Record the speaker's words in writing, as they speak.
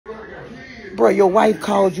Bro, your wife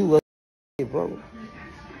called you a bro.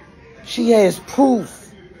 She has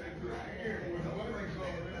proof.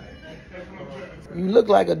 You look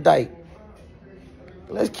like a dyke.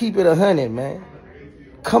 Let's keep it 100, man.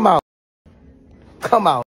 Come out. Come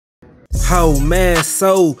out. Oh man,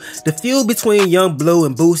 so the feud between Young Bleu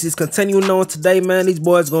and Boosie is continuing on today, man. These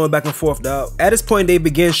boys going back and forth, dog. At this point, they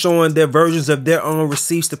begin showing their versions of their own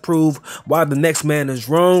receipts to prove why the next man is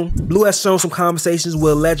wrong. Bleu has shown some conversations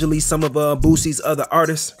with allegedly some of Boosie's other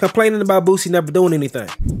artists, complaining about Boosie never doing anything.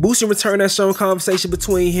 Boosie in return has shown conversation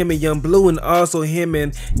between him and Young Bleu, and also him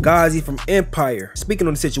and Ghazi from Empire. Speaking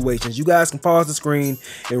on the situations, you guys can pause the screen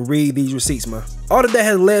and read these receipts, man. All of that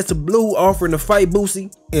has led to Bleu offering to fight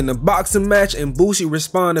Boosie in a boxing match, and Boosie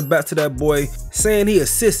responded back to that boy saying he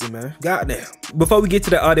assisted, man. Goddamn. Before we get to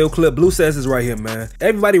the audio clip, Bleu says this right here, man.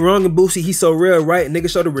 Everybody wrong in Boosie, he's so real, right? Nigga,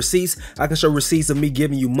 show the receipts. I can show receipts of me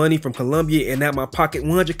giving you money from Colombia and at my pocket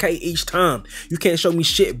 100K each time. You can't show me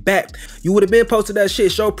shit back. You would have been posted that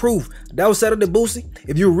shit, show proof. That was settled to Boosie.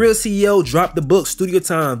 If you're a real CEO, drop the book, studio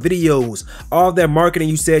time, videos, all that marketing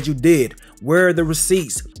you said you did. Where are the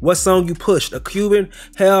receipts? What song you pushed? A Cuban?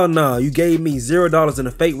 Hell nah. You gave me $0 and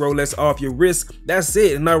a fake Rolex off your wrist. That's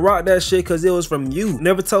it. And I rocked that shit because it was from you.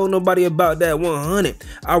 Never told nobody about that 100.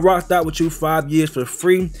 I rocked out with you 5 years for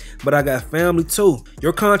free, but I got family too.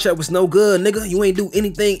 Your contract was no good, nigga. You ain't do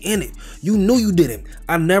anything in it. You knew you didn't.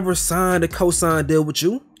 I never signed a co-sign deal with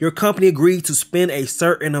you. Your company agreed to spend a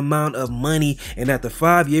certain amount of money, and after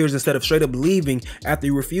 5 years, instead of straight up leaving, after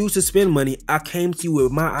you refused to spend money, I came to you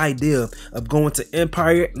with my idea of going to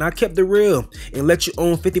Empire, and I kept it real and let you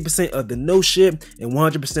own 50% of the new shit and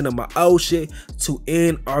 100% of my old shit to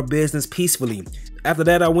end our business peacefully. After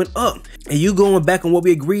that, I went up, and you going back on what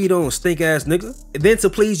we agreed on, stink ass nigga. And then to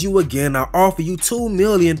please you again, I offer you $2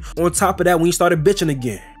 million on top of that when you started bitching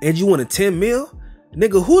again. And you wanted 10 mil?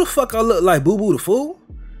 Nigga, who the fuck I look like, Boo Boo the Fool?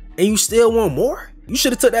 And you still want more? You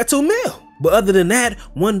should have took that 2 mil. But other than that,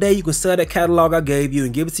 one day you can sell that catalog I gave you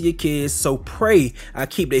and give it to your kids. So pray I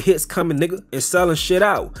keep the hits coming, nigga, and selling shit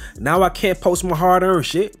out. Now I can't post my hard-earned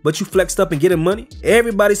shit, but you flexed up and getting money.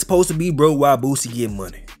 Everybody's supposed to be broke while Boosie getting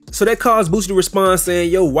money. So that caused Boosie to respond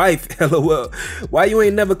saying, yo wife, LOL, why you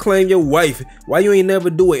ain't never claim your wife? Why you ain't never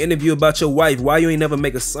do an interview about your wife? Why you ain't never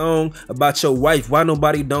make a song about your wife? Why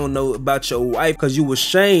nobody don't know about your wife? Cause you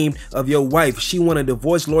ashamed of your wife. She want a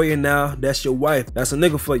divorce lawyer now, that's your wife. That's a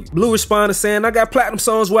nigga for you. Bleu responded saying, I got platinum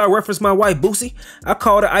songs where I reference my wife, Boosie. I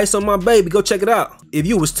called her Ice on My Baby, go check it out. If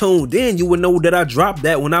you was tuned in, you would know that I dropped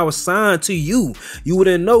that when I was signed to you. You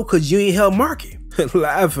wouldn't know cause you ain't held market.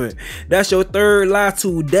 Laughing. That's your third lie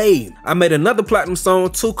today. I made another platinum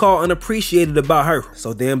song too called Unappreciated about her.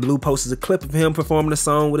 So then Bleu posted a clip of him performing the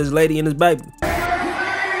song with his lady and his baby.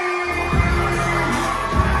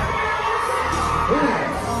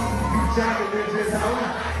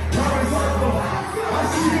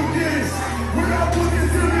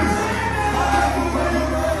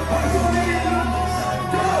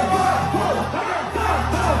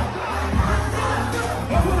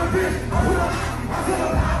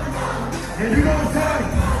 And you know what's time?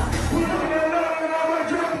 Put on that love and I'm gonna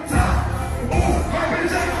drop the top. Oh, my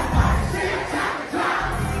bitch, I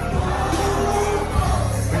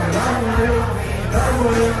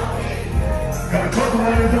want it. Got a couple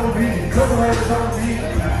hundred on beat, couple hundred on beat.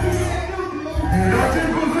 And I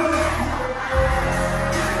think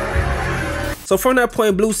so from that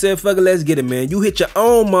point, Bleu said, fuck it, let's get it, man. You hit your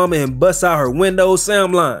own mama and bust out her windows,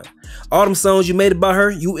 Sam line. All them songs you made about her,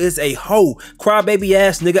 you is a hoe. Crybaby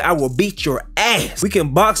ass nigga, I will beat your ass. We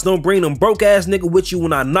can box, don't bring them broke ass nigga with you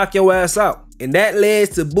when I knock your ass out. And that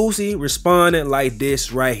led to Boosie responding like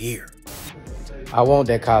this right here. I want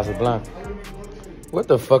that Casablanca. What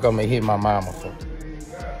the fuck I'm gonna hit my mama for?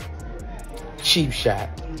 Cheap shot.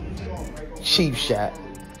 Cheap shot.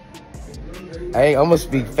 I'm gonna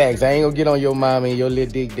speak facts. I ain't gonna get on your mama and your little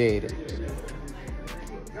dick daddy.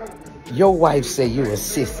 Your wife say you a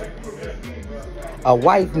sissy. A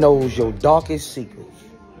wife knows your darkest secrets.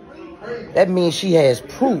 That means she has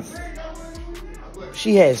proof.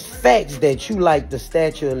 She has facts that you like the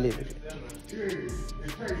Statue of Liberty.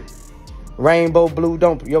 Rainbow Blue,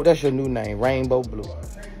 yo, that's your new name, Rainbow Blue.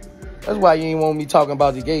 That's why you ain't want me talking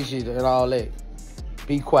about the gay shit and all that.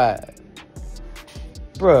 Be quiet.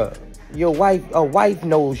 Bruh, a wife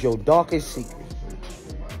knows your darkest secrets.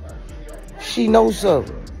 She knows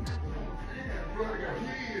something.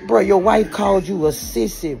 Bro, your wife called you a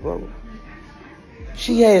sissy, bro.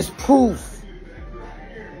 She has proof.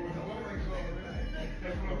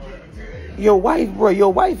 Your wife, bro,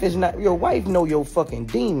 your wife know your fucking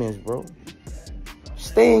demons, bro.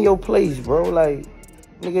 Stay in your place, bro. Like,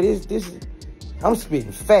 nigga, I'm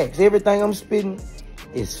spitting facts. Everything I'm spitting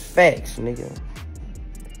is facts, nigga.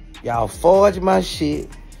 Y'all forge my shit.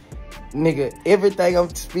 Nigga, everything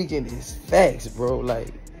I'm speaking is facts, bro.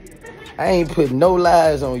 Like, I ain't putting no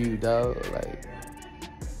lies on you, dog. Like,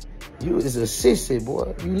 you is a sissy,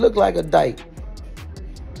 boy. You look like a dyke.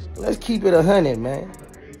 Let's keep it 100, man.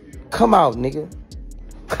 Come out, nigga.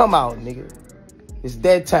 Come out, nigga. It's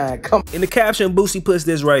that time. Come. In the caption, Boosie puts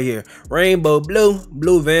this right here. Rainbow Bleu,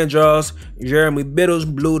 Blue Vandross, Jeremy Biddles,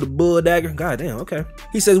 Blue the Bull Dagger. God damn, okay.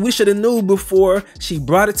 He says, we should have knew before she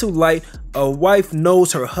brought it to light. A wife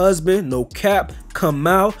knows her husband, no cap, come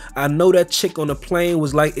out. I know that chick on the plane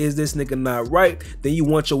was like, is this nigga not right? Then you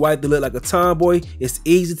want your wife to look like a tomboy. It's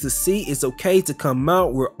easy to see, it's okay to come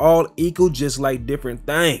out. We're all equal, just like different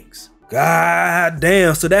things. God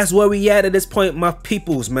damn, so that's where we at this point, my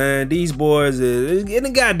peoples, man. These boys,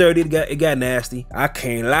 it got dirty, it got nasty. I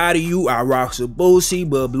can't lie to you, I rocks with Boosie,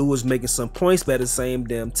 but Bleu was making some points, but at the same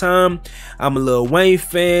damn time, I'm a Lil Wayne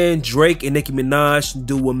fan. Drake and Nicki Minaj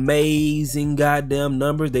do amazing goddamn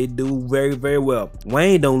numbers. They do very, very well.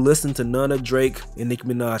 Wayne don't listen to none of Drake and Nicki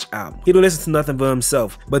Minaj album. He don't listen to nothing for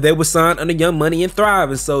himself, but they were signed under Young Money and Thrive,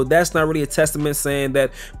 and so that's not really a testament saying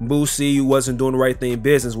that Boosie wasn't doing the right thing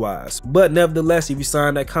business-wise. But nevertheless, if you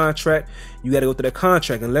sign that contract, you got to go through that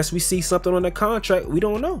contract. Unless we see something on that contract, we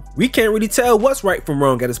don't know. We can't really tell what's right from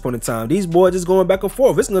wrong at this point in time. These boys just going back and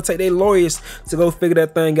forth. It's going to take their lawyers to go figure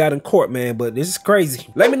that thing out in court, man. But this is crazy.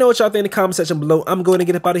 Let me know what y'all think in the comment section below. I'm going to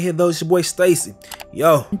get up out of here, though. It's your boy, Stacy.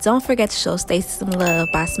 Yo. Don't forget to show Stacy some love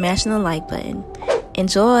by smashing the like button.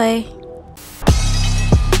 Enjoy.